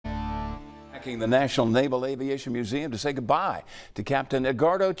Packing the National Naval Aviation Museum to say goodbye to Captain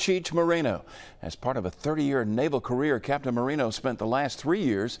Edgardo Cheech Moreno. As part of a 30-year naval career, Captain Moreno spent the last 3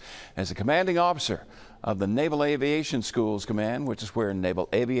 years as a commanding officer of the Naval Aviation School's command, which is where naval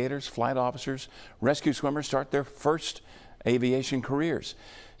aviators, flight officers, rescue swimmers start their first aviation careers.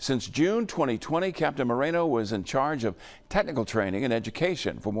 Since June 2020, Captain Moreno was in charge of technical training and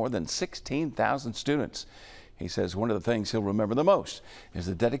education for more than 16,000 students. He says one of the things he'll remember the most is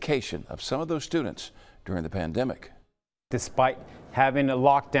the dedication of some of those students during the pandemic. Despite having a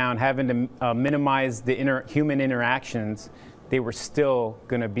lockdown, having to minimize the human interactions, they were still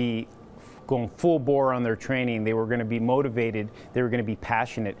going to be going full bore on their training. They were going to be motivated. They were going to be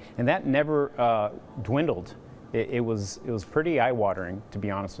passionate, and that never dwindled. It was pretty eye-watering, to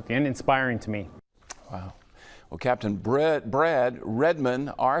be honest with you, and inspiring to me. Wow. Well, Captain Brad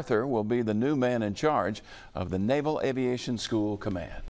Redmond Arthur will be the new man in charge of the Naval Aviation School Command.